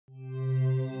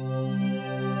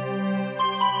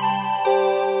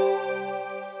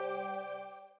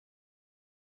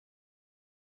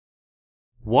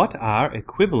What are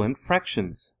equivalent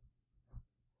fractions?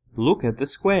 Look at the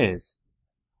squares.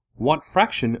 What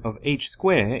fraction of each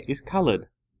square is coloured?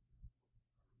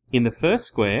 In the first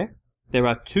square, there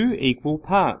are two equal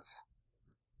parts.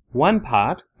 One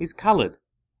part is coloured.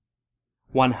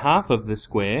 1/2 of the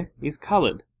square is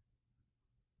coloured.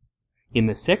 In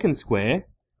the second square,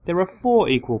 there are 4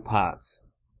 equal parts.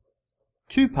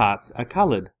 2 parts are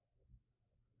coloured.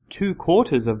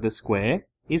 2/4 of the square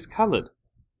is coloured.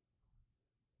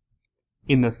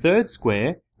 In the third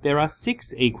square, there are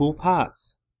 6 equal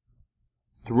parts.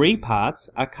 3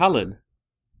 parts are coloured.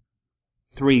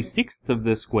 3/6 of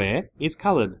the square is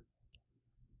coloured.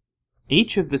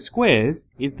 Each of the squares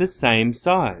is the same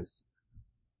size.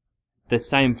 The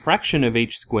same fraction of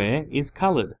each square is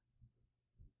coloured.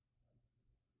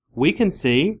 We can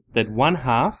see that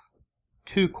 1/2,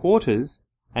 2/4,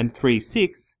 and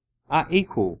 3/6 are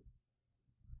equal.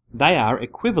 They are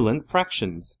equivalent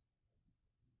fractions.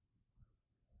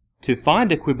 To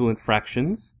find equivalent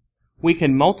fractions, we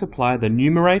can multiply the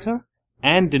numerator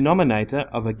and denominator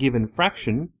of a given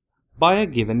fraction by a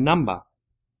given number.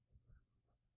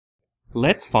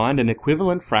 Let's find an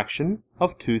equivalent fraction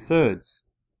of 2/3.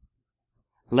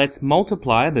 Let's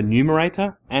multiply the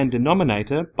numerator and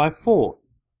denominator by 4.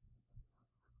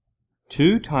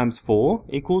 2 times 4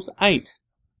 equals 8.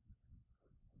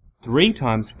 3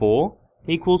 times 4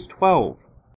 equals 12.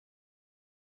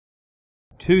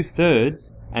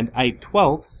 2/3 and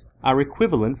 8/12 are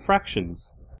equivalent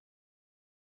fractions.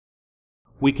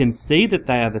 We can see that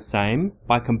they are the same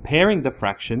by comparing the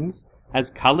fractions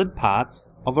as coloured parts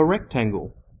of a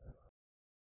rectangle.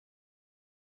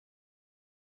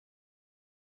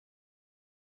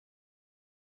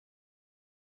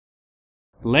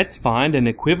 Let's find an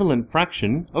equivalent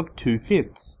fraction of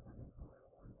 2/5.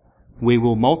 We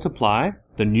will multiply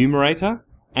the numerator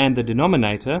and the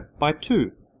denominator by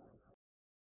 2.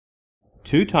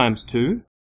 2 times 2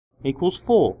 equals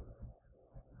 4.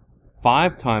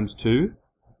 5 times 2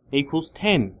 equals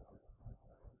 10.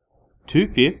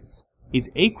 2/5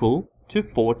 is equal to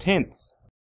 4/10.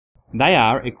 They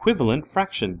are equivalent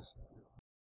fractions.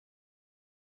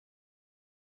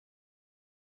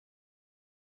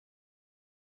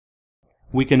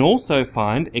 We can also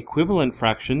find equivalent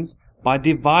fractions by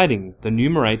dividing the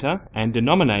numerator and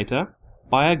denominator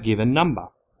by a given number.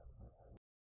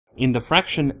 In the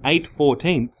fraction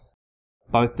 8/14,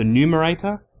 both the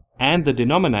numerator and the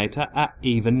denominator are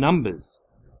even numbers.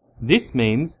 This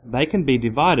means they can be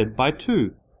divided by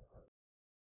 2.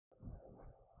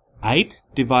 8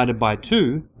 divided by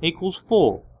 2 equals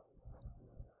 4.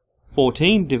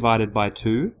 14 divided by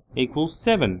 2 equals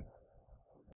 7.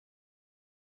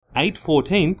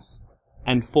 8/14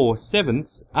 and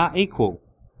 4/7 are equal.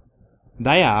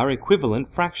 They are equivalent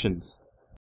fractions.